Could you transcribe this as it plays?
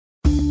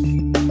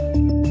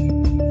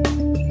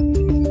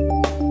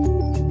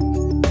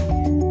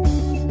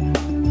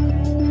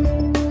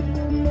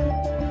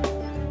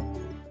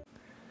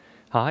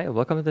Hi,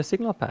 welcome to the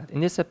Signal Path.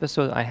 In this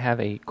episode, I have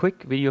a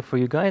quick video for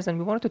you guys, and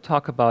we wanted to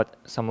talk about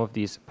some of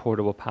these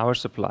portable power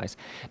supplies.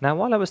 Now,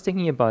 while I was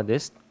thinking about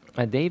this,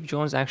 Dave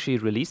Jones actually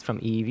released from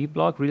EEV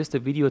blog, released a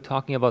video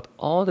talking about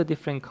all the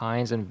different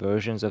kinds and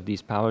versions of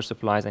these power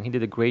supplies, and he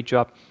did a great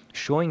job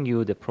showing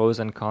you the pros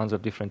and cons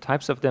of different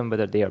types of them,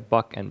 whether they are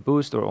buck and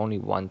boost or only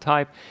one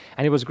type.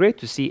 And it was great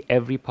to see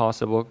every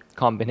possible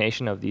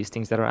combination of these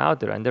things that are out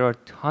there, and there are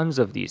tons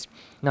of these.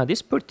 Now,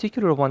 this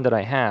particular one that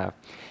I have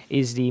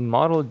is the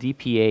model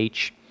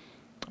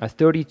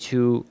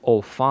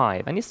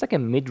DPH3205, and it's like a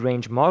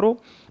mid-range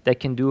model that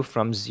can do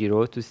from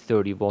 0 to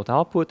 30 volt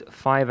output,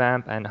 5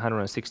 amp and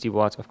 160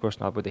 watts, of course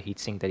not with the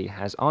heatsink that it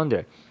has on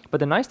there.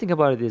 But the nice thing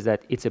about it is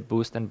that it's a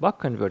boost and buck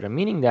converter,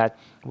 meaning that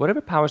whatever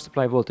power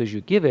supply voltage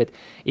you give it,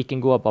 it can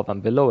go above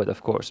and below it,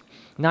 of course.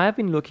 Now, I've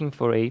been looking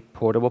for a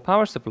portable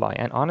power supply,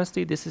 and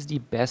honestly, this is the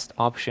best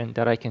option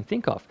that I can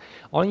think of.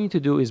 All you need to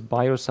do is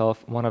buy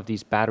yourself one of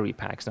these battery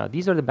packs. Now,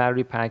 these are the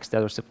battery packs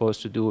that are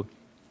supposed to do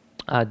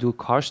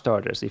car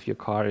starters. If your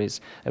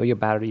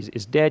battery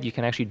is dead, you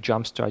can actually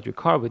jump start your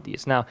car with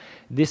these. Now,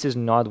 this is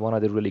not one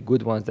of the really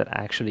good ones that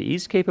actually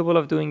is capable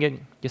of doing it.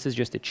 This is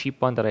just a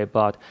cheap one that I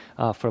bought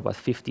for about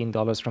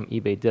 $15 from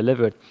eBay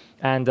delivered,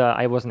 and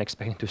I wasn't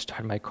expecting to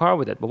start my car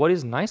with it. But what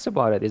is nice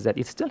about it is that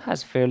it still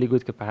has fairly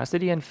good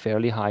capacity and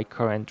fairly high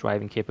current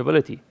driving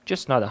capability,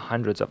 just not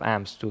hundreds of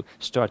amps to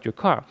start your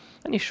car.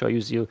 And it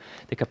shows you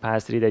the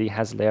capacity that it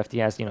has left. It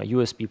has,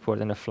 USB port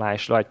and a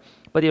flashlight.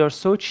 But they are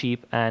so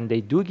cheap, and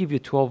they do give you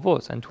 12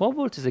 volts. And 12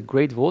 volts is a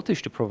great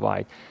voltage to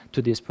provide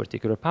to this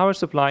particular power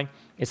supply.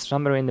 It's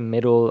somewhere in the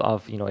middle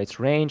of its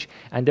range,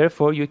 and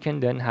therefore you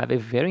can then have a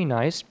very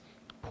nice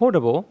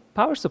portable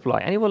power supply,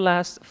 and it will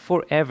last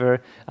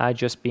forever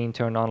just being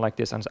turned on like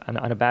this on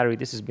a battery.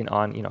 This has been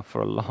on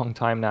for a long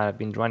time now. I've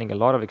been running a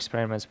lot of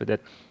experiments with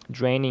it,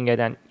 draining it,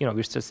 and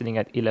we're still sitting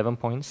at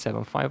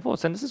 11.75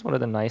 volts. And this is one of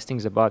the nice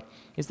things about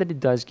is that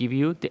it does give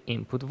you the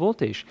input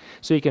voltage,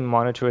 so you can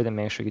monitor it and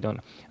make sure you don't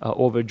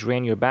over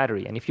drain your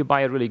battery. And if you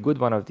buy a really good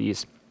one of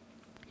these,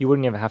 you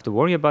wouldn't even have to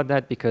worry about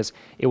that because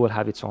it will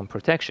have its own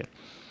protection.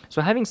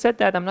 So having said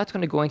that, I'm not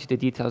going to go into the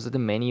details of the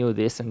menu,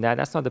 this and that.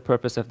 That's not the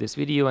purpose of this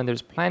video, and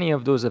there's plenty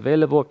of those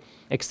available,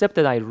 except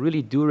that I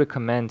really do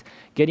recommend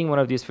getting one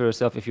of these for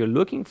yourself if you're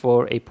looking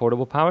for a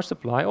portable power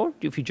supply, or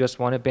if you just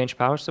want a bench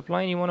power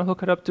supply and you want to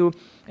hook it up to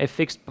a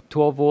fixed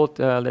 12 volt,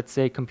 let's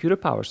say, computer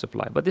power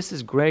supply. But this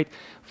is great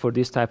for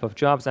this type of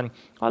jobs, and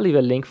I'll leave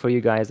a link for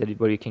you guys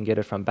where you can get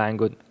it from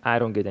Banggood. I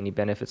don't get any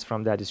benefits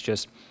from that. It's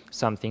just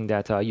something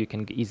that you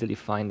can easily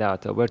find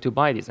out where to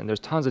buy these, and there's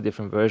tons of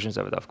different versions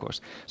of it, of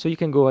course. So you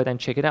can go ahead and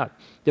check it out.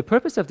 The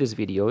purpose of this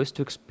video is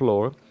to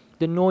explore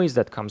the noise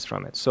that comes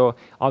from it. So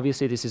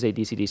obviously this is a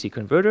DC-DC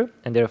converter,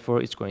 and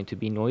therefore it's going to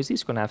be noisy.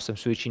 It's going to have some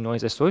switchy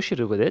noise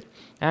associated with it,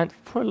 and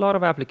for a lot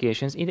of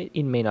applications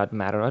it may not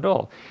matter at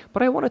all.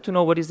 But I wanted to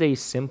know what is a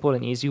simple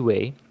and easy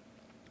way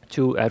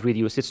to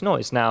reduce its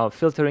noise. Now,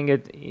 filtering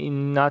it,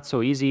 not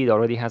so easy. It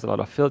already has a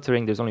lot of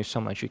filtering. There's only so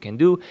much you can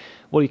do.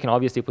 Well, you can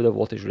obviously put a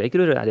voltage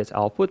regulator at its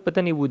output, but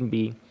then it wouldn't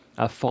be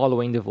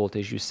following the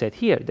voltage you set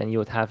here. Then you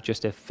would have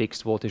just a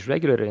fixed voltage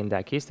regulator in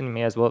that case, then you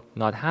may as well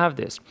not have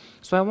this.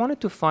 So I wanted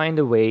to find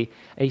a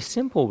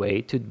simple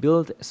way to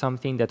build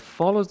something that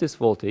follows this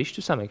voltage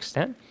to some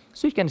extent,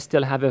 so you can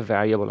still have a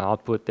variable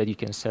output that you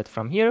can set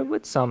from here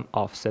with some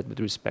offset with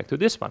respect to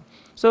this one.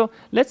 So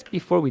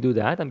before we do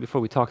that, and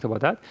before we talk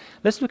about that,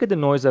 let's look at the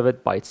noise of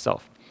it by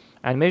itself.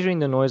 And measuring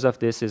the noise of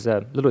this is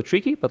a little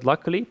tricky, but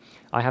luckily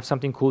I have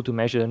something cool to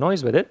measure the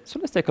noise with it. So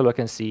let's take a look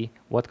and see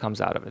what comes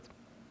out of it.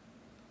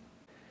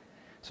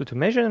 So to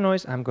measure the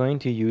noise, I'm going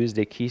to use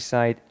the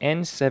Keysight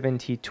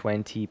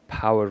N7020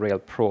 Power Rail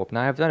Probe.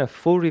 Now, I've done a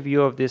full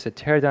review of this, a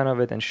teardown of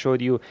it, and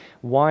showed you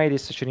why it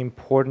is such an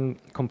important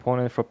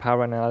component for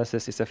power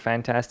analysis. It's a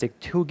fantastic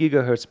 2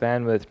 gigahertz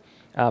bandwidth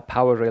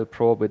power rail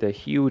probe with a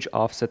huge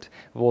offset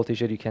voltage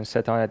that you can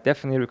set on. I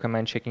definitely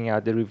recommend checking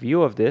out the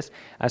review of this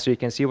so you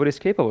can see what it's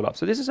capable of.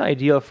 So this is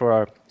ideal for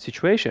our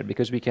situation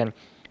because we can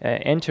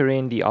enter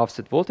in the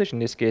offset voltage. In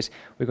this case,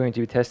 we're going to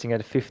be testing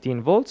at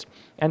 15 volts,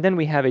 and then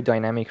we have a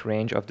dynamic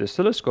range of the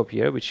oscilloscope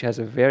here, which has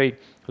a very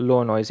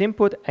low noise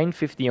input and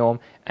 50 ohm,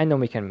 and then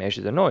we can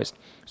measure the noise.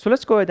 So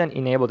let's go ahead and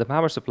enable the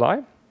power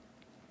supply.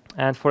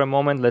 And for a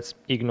moment, let's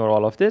ignore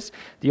all of this.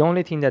 The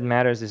only thing that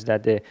matters is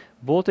that the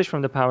voltage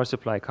from the power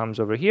supply comes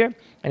over here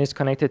and is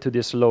connected to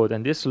this load.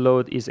 And this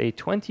load is a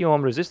 20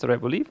 ohm resistor, I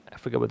believe. I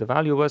forget what the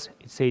value was.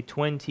 It's a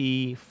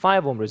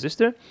 25 ohm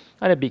resistor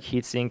and a big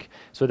heatsink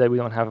so that we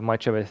don't have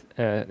much of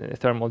a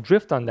thermal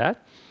drift on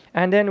that.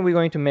 And then we're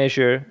going to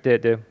measure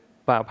the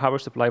power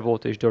supply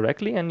voltage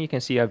directly, and you can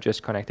see I've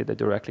just connected it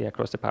directly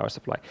across the power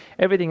supply.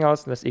 Everything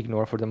else, let's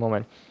ignore for the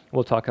moment.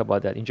 We'll talk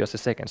about that in just a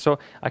second. So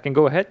I can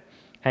go ahead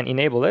and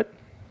enable it.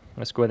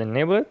 Let's go ahead and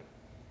enable it.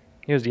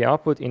 Here's the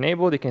output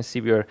enabled. You can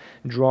see we are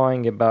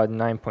drawing about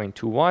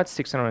 9.2 watts,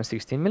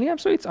 616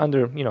 milliamps. So it's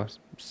under,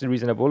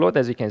 reasonable load.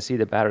 As you can see,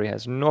 the battery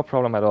has no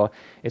problem at all.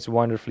 It's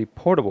wonderfully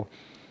portable.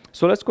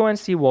 So let's go and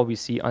see what we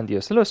see on the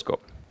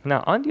oscilloscope.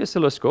 Now, on the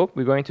oscilloscope,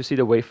 we're going to see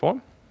the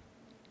waveform.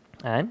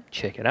 And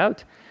check it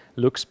out.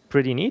 looks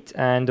pretty neat.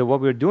 And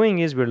what we're doing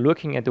is we're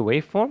looking at the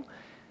waveform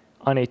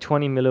on a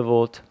 20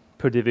 millivolt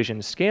per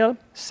division scale,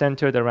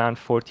 centered around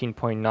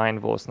 14.9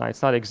 volts. Now,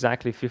 it's not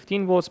exactly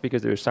 15 volts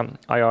because there's some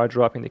IR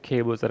drop in the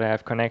cables that I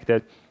have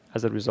connected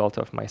as a result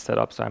of my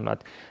setup, so I'm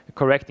not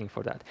correcting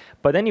for that.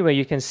 But anyway,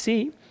 you can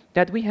see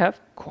that we have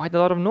quite a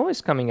lot of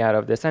noise coming out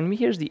of this. And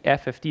here's the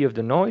FFT of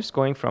the noise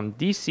going from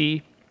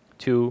DC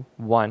to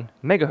 1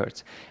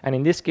 megahertz. And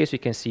in this case, we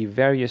can see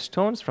various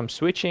tones from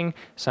switching,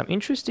 some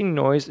interesting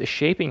noise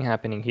shaping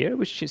happening here,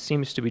 which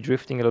seems to be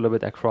drifting a little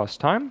bit across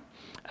time.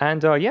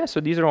 And yeah, so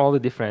these are all the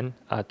different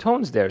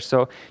tones there.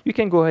 So you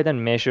can go ahead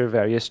and measure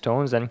various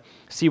tones and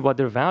see what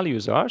their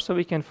values are. So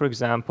we can, for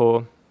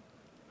example,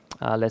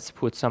 let's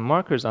put some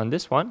markers on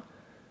this one.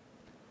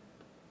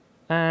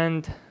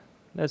 And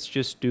let's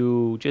just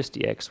do just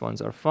the X ones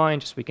are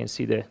fine. Just we can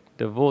see the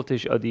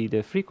voltage or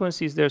the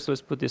frequencies there. So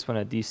let's put this one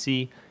at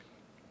DC.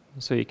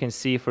 So you can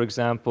see, for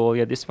example,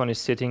 yeah, this one is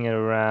sitting at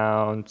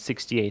around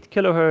 68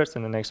 kilohertz,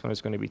 and the next one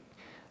is going to be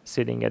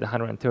sitting at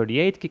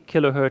 138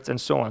 kilohertz, and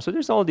so on. So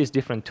there's all these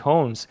different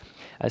tones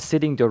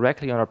sitting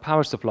directly on our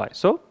power supply.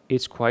 So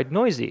it's quite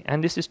noisy,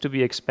 and this is to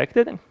be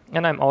expected.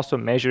 And I'm also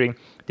measuring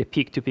the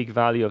peak-to-peak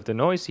value of the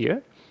noise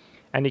here.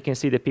 And you can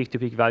see the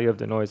peak-to-peak value of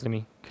the noise. Let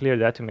me clear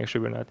that to make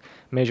sure we're not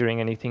measuring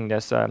anything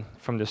that's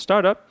from the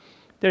startup.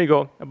 There you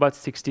go, about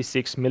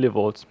 66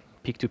 millivolts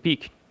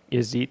peak-to-peak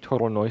is the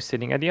total noise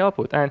sitting at the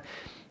output. And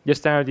the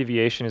standard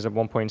deviation is at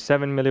 1.7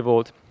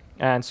 millivolt,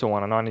 and so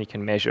on and on. And you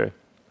can measure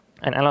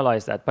and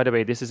analyze that. By the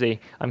way,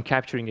 I'm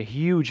capturing a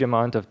huge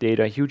amount of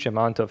data, a huge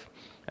amount of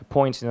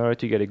points in order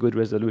to get a good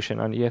resolution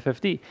on the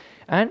FFT.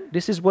 And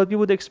this is what we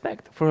would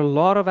expect. For a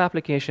lot of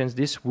applications,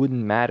 this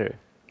wouldn't matter,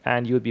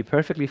 and you'd be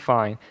perfectly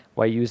fine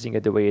by using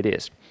it the way it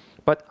is.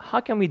 But how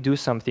can we do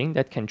something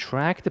that can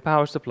track the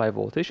power supply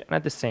voltage and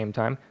at the same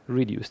time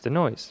reduce the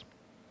noise?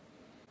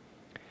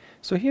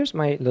 So here's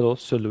my little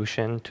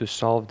solution to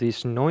solve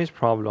this noise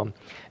problem.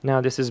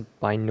 Now, this is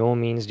by no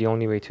means the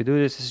only way to do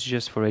this. This is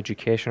just for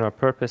educational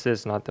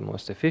purposes, not the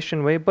most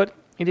efficient way, but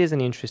it is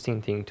an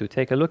interesting thing to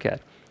take a look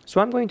at.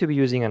 So I'm going to be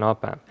using an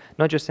op-amp,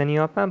 not just any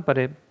op-amp, but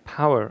a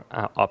power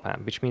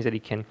op-amp, which means that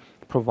it can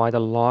provide a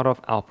lot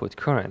of output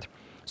current.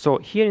 So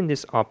here in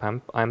this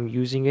op-amp, I'm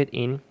using it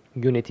in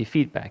unity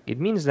feedback. It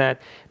means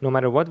that no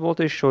matter what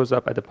voltage shows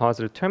up at the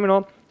positive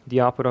terminal, the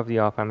output of the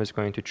op-amp is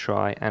going to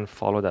try and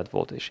follow that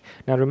voltage.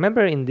 Now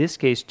remember, in this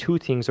case, two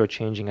things are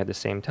changing at the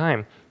same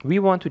time. We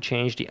want to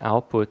change the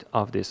output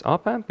of this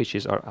op-amp, which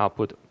is our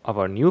output of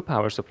our new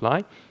power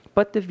supply,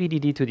 but the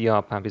VDD to the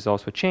op-amp is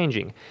also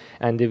changing,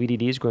 and the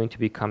VDD is going to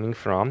be coming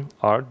from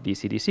our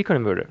DC-DC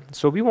converter.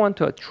 So we want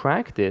to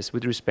track this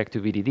with respect to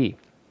VDD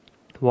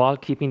while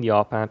keeping the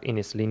op-amp in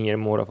its linear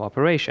mode of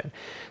operation.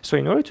 So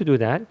in order to do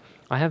that,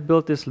 I have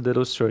built this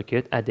little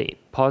circuit at the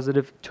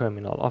positive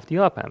terminal of the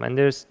op-amp, and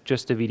there's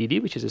just a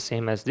VDD, which is the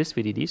same as this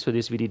VDD. So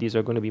these VDDs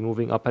are going to be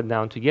moving up and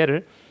down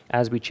together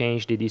as we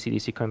change the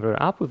DC-DC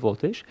converter output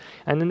voltage.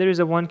 And then there is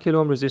a 1 kilo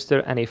ohm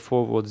resistor and a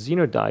 4 volt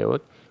Zener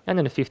diode, and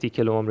then a 50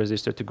 kilo ohm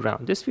resistor to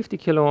ground. This 50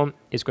 kilo ohm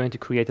is going to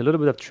create a little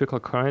bit of trickle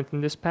current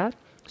in this path.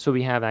 So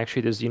we have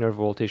actually the Zener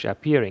voltage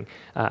appearing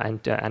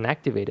and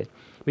activated,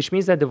 which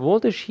means that the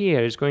voltage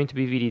here is going to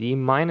be VDD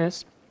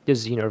minus the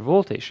Zener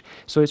voltage.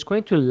 So it's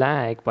going to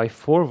lag by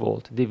 4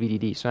 volt the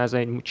VDD. So as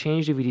I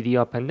change the VDD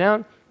up and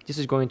down, this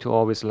is going to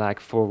always lag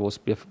 4 volts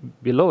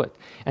below it.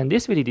 And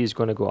this VDD is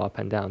going to go up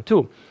and down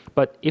too.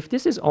 But if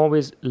this is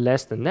always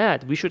less than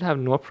that, we should have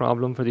no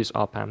problem for this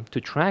op-amp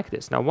to track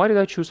this. Now, why did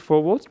I choose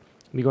 4 volts?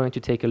 We're going to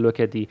take a look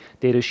at the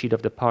data sheet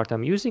of the part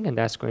I'm using, and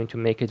that's going to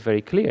make it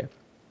very clear.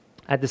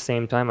 At the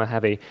same time, I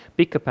have a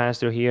big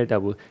capacitor here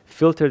that will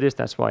filter this.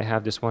 That's why I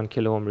have this 1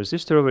 kilo ohm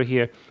resistor over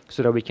here,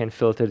 so that we can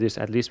filter this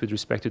at least with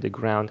respect to the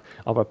ground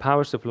of our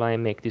power supply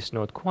and make this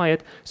node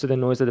quiet, so the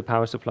noise of the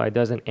power supply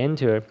doesn't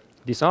enter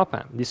this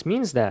op-amp. This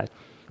means that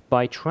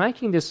by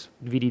tracking this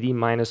VDD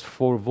minus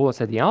 4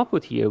 volts at the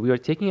output here, we are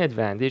taking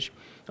advantage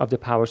of the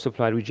power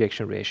supply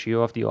rejection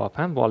ratio of the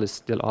op-amp while it's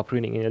still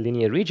operating in a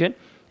linear region,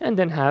 and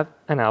then have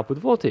an output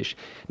voltage.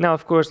 Now,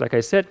 of course, like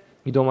I said,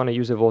 you don't want to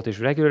use a voltage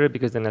regulator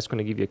because then that's going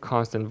to give you a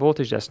constant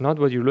voltage. That's not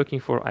what you're looking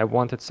for. I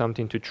wanted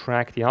something to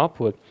track the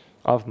output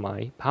of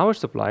my power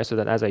supply so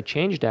that as I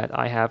change that,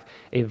 I have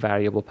a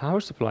variable power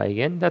supply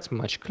again. That's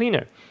much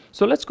cleaner.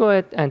 So let's go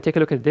ahead and take a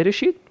look at the data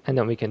sheet, and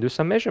then we can do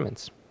some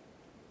measurements.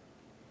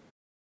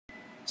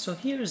 So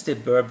here is the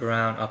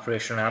Burr-Brown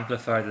operational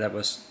amplifier that I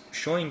was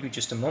showing you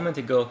just a moment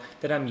ago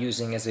that I'm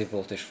using as a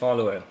voltage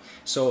follower.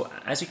 So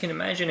as you can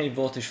imagine, a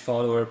voltage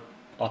follower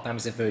op-amp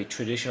is a very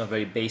traditional,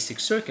 very basic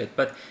circuit,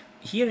 but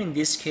here in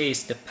this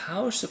case, the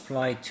power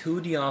supply to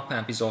the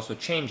op-amp is also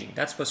changing.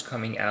 That's what's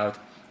coming out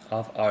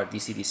of our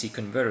DC-DC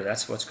converter.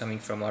 That's what's coming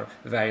from our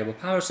variable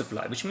power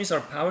supply, which means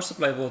our power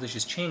supply voltage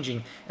is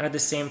changing, and at the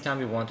same time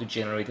we want to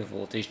generate a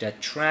voltage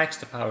that tracks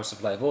the power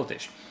supply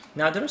voltage.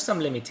 Now there are some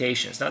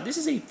limitations. Now this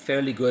is a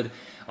fairly good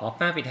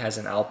op-amp. It has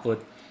an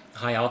output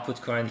high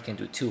output current, it can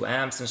do 2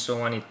 amps and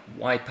so on,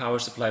 wide power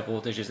supply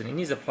voltages, and it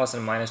needs a plus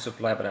and minus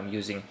supply, but I'm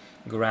using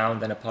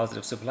ground and a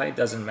positive supply. It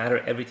doesn't matter,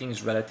 everything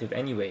is relative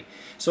anyway.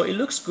 So it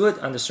looks good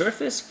on the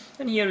surface,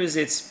 and here is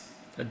its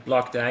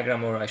block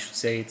diagram, or I should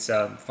say it's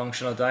a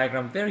functional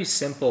diagram. Very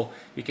simple.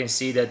 You can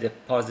see that the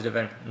positive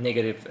and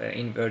negative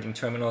inverting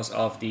terminals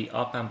of the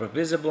op-amp are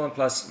visible, and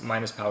plus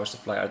minus power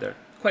supply are there.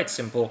 Quite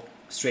simple,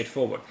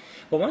 straightforward.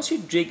 But once you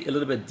dig a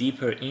little bit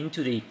deeper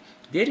into the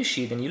data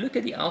sheet and you look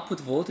at the output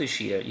voltage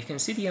here, you can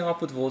see the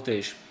output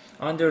voltage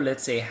under,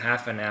 let's say,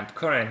 half an amp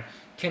current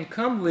can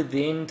come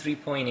within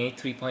 3.8,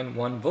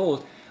 3.1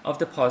 volt of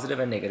the positive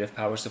and negative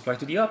power supply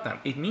to the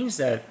op-amp. It means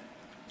that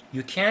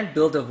you can't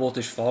build a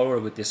voltage follower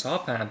with this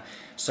op-amp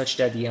such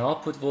that the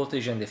output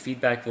voltage and the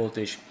feedback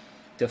voltage,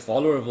 the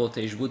follower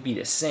voltage, would be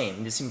the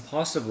same. It's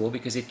impossible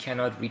because it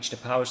cannot reach the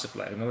power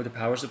supply. Remember, the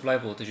power supply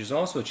voltage is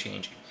also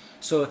changing.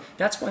 So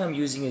that's why I'm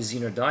using a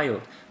Zener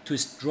diode to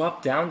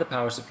drop down the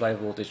power supply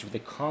voltage with a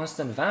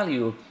constant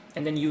value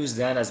and then use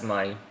that as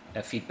my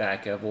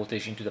feedback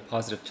voltage into the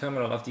positive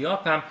terminal of the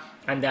op-amp,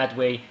 and that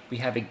way we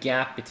have a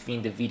gap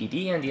between the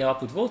VDD and the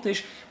output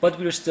voltage, but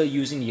we're still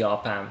using the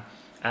op-amp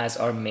as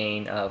our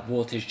main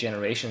voltage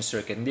generation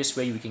circuit. And this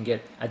way we can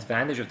get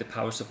advantage of the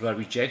power supply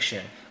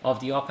rejection of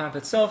the op-amp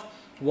itself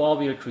while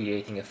we are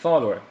creating a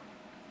follower.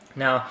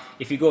 Now,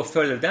 if you go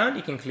further down,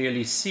 you can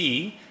clearly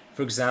see,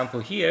 for example,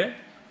 here,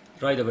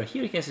 right over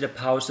here, you can see the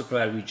power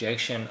supply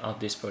rejection of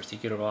this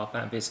particular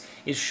op-amp is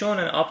shown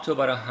at up to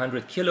about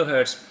 100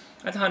 kilohertz.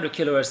 At 100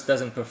 kilohertz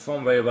doesn't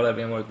perform very well.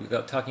 Again,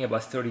 we're talking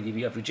about 30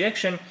 dB of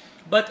rejection,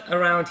 but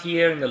around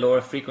here in the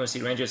lower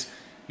frequency ranges,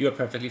 you're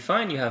perfectly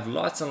fine. You have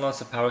lots and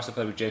lots of power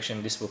supply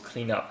rejection. This will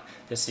clean up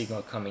the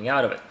signal coming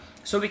out of it.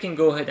 So we can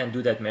go ahead and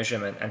do that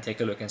measurement and take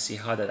a look and see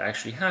how that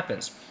actually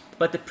happens.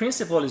 But the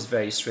principle is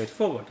very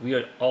straightforward.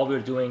 All we're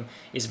doing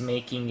is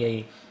making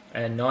a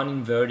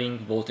non-inverting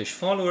voltage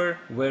follower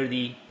where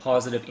the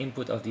positive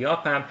input of the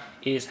op-amp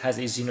has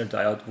a Zener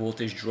diode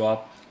voltage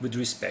drop with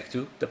respect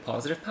to the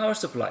positive power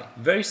supply.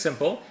 Very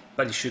simple,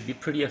 but it should be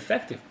pretty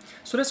effective.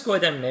 So let's go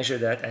ahead and measure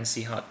that and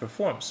see how it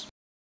performs.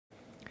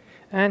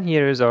 And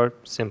here is our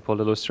simple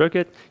little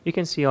circuit. You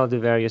can see all the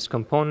various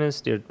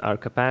components. There are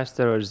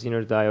capacitor, our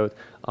Zener diode,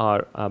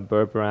 our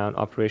Burr-Brown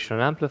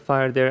operational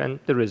amplifier there, and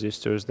the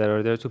resistors that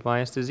are there to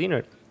bias the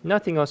Zener.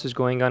 Nothing else is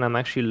going on. I'm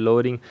actually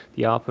loading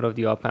the output of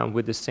the op-amp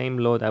with the same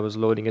load I was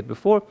loading it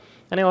before.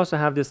 And I also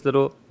have this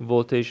little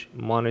voltage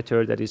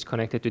monitor that is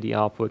connected to the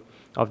output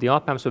of the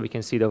op-amp, so we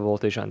can see the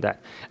voltage on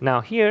that. Now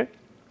here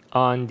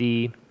on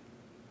the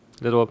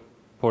little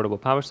portable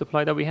power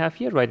supply that we have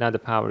here, right now the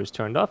power is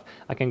turned off.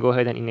 I can go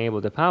ahead and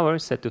enable the power,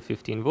 set to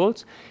 15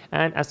 volts.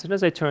 And as soon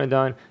as I turn it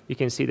on, you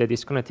can see that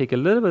it's going to take a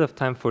little bit of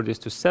time for this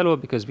to settle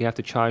because we have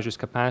to charge this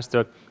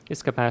capacitor.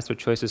 This capacitor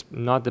choice is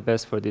not the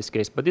best for this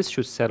case, but this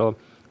should settle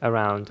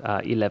around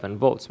 11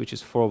 volts, which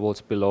is 4 volts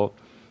below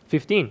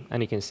 15.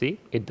 And you can see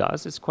it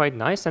does. It's quite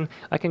nice. And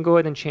I can go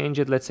ahead and change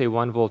it, let's say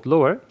 1 volt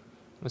lower.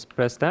 Let's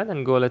press that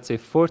and go, let's say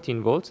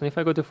 14 volts. And if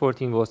I go to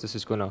 14 volts, this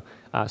is going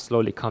to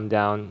slowly come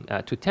down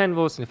to 10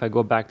 volts. And if I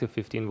go back to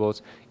 15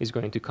 volts, it's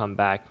going to come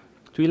back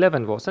to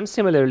 11 volts. And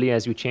similarly,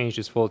 as you change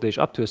this voltage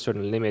up to a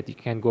certain limit, you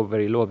can't go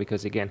very low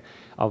because, again,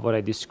 of what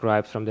I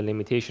described from the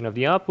limitation of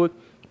the output.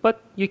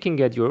 But you can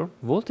get your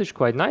voltage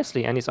quite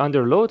nicely. And it's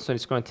under load, so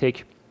it's going to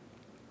take,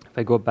 if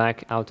I go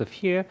back out of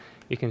here,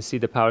 you can see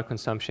the power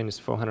consumption is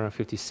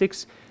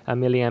 456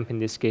 milliamp, in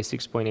this case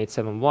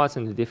 6.87 watts,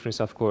 and the difference,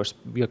 of course,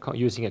 we are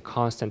using a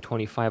constant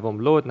 25 ohm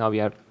load. Now we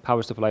have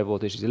power supply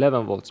voltage is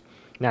 11 volts.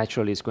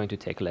 Naturally, it's going to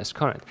take less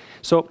current.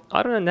 So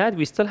other than that,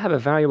 we still have a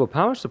variable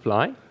power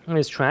supply, and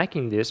it's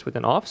tracking this with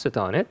an offset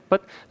on it,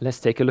 but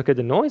let's take a look at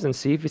the noise and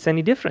see if it's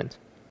any different.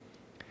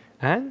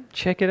 And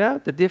check it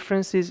out, the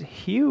difference is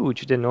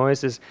huge. The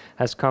noise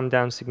has come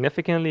down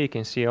significantly. You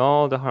can see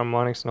all the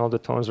harmonics and all the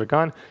tones are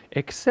gone,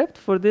 except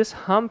for this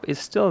hump is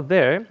still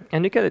there.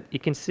 And look at it, you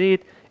can see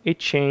it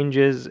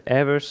changes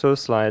ever so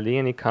slightly,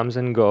 and it comes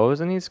and goes,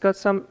 and it's got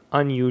some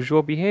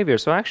unusual behavior.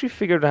 So I actually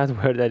figured out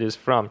where that is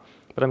from,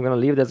 but I'm going to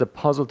leave it as a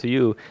puzzle to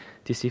you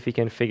to see if you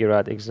can figure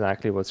out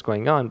exactly what's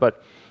going on.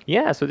 But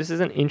yeah, so this is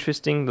an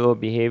interesting little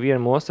behavior.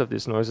 Most of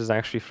this noise is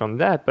actually from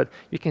that, but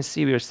you can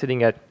see we are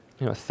sitting at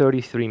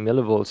 33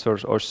 millivolts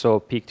or so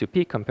peak to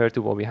peak compared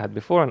to what we had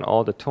before, and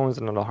all the tones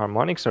and all the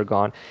harmonics are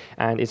gone.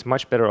 And it's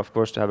much better, of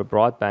course, to have a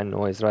broadband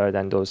noise rather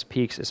than those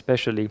peaks,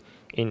 especially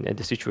in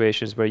the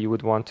situations where you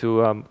would want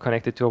to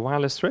connect it to a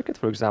wireless circuit,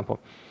 for example.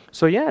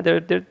 So yeah,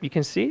 you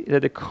can see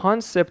that the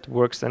concept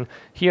works, and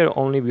here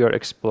only we are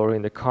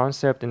exploring the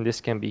concept, and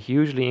this can be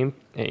hugely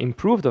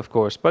improved, of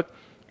course, but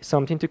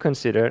something to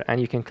consider.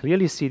 And you can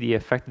clearly see the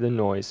effect of the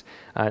noise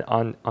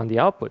on the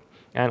output,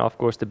 and of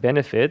course the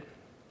benefit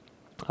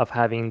of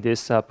having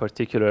this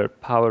particular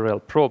power rail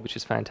probe, which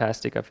is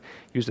fantastic. I've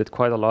used it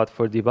quite a lot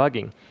for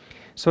debugging.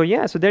 So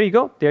yeah, so there you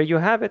go. There you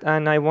have it.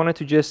 And I wanted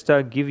to just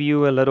give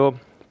you a little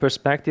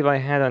perspective I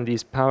had on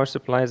these power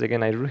supplies.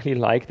 Again, I really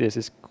like this.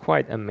 It's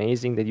quite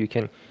amazing that you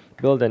can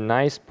build a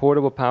nice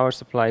portable power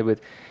supply with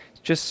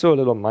just so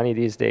little money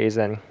these days,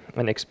 and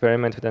an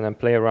experiment with it and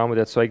play around with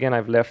it. So again,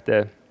 I've left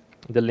the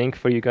link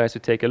for you guys to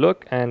take a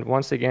look. And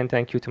once again,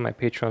 thank you to my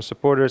Patreon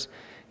supporters.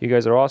 You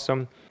guys are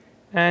awesome.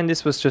 And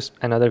this was just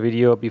another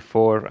video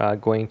before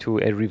going to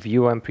a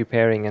review I'm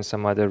preparing and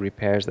some other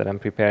repairs that I'm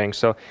preparing.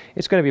 So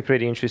it's going to be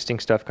pretty interesting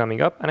stuff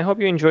coming up. And I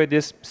hope you enjoyed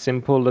this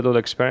simple little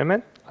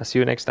experiment. I'll see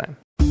you next time.